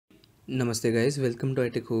Namaste guys, welcome to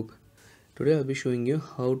iTech Hope. Today I'll be showing you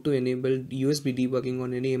how to enable USB debugging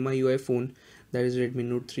on any MIUI phone, that is Redmi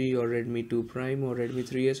Note 3 or Redmi 2 Prime or Redmi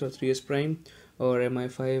 3S or 3S Prime or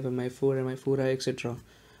MI5, MI4, MI4i etc.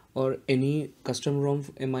 or any custom ROM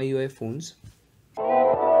MIUI phones.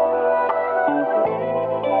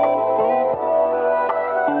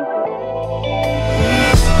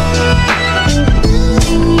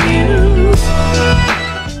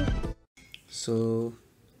 So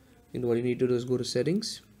what you need to do is go to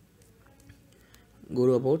settings, go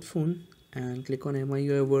to about phone and click on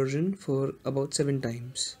MIUI version for about 7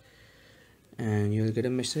 times, and you'll get a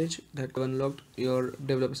message that you unlocked your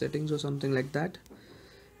developer settings or something like that.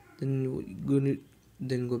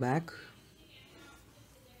 Then go back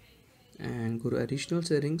and go to additional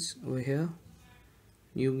settings. Over here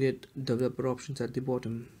you get developer options at the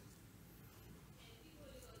bottom.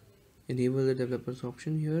 Enable the developers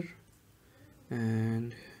option here,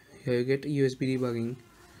 and here you get USB debugging.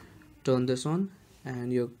 Turn this on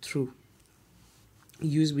and you're through.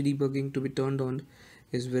 USB debugging to be turned on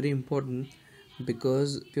is very important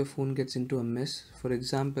because if your phone gets into a mess, for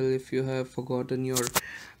example if you have forgotten your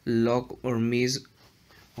lock or maze,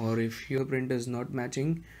 or if your print is not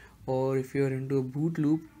matching, or if you are into a boot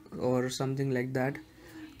loop or something like that,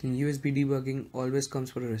 then USB debugging always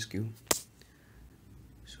comes for a rescue.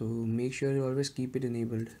 So make sure you always keep it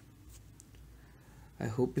enabled. I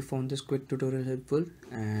hope you found this quick tutorial helpful,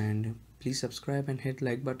 and please subscribe and hit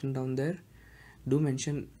like button down there. Do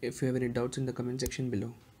mention if you have any doubts in the comment section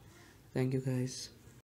below. Thank you guys.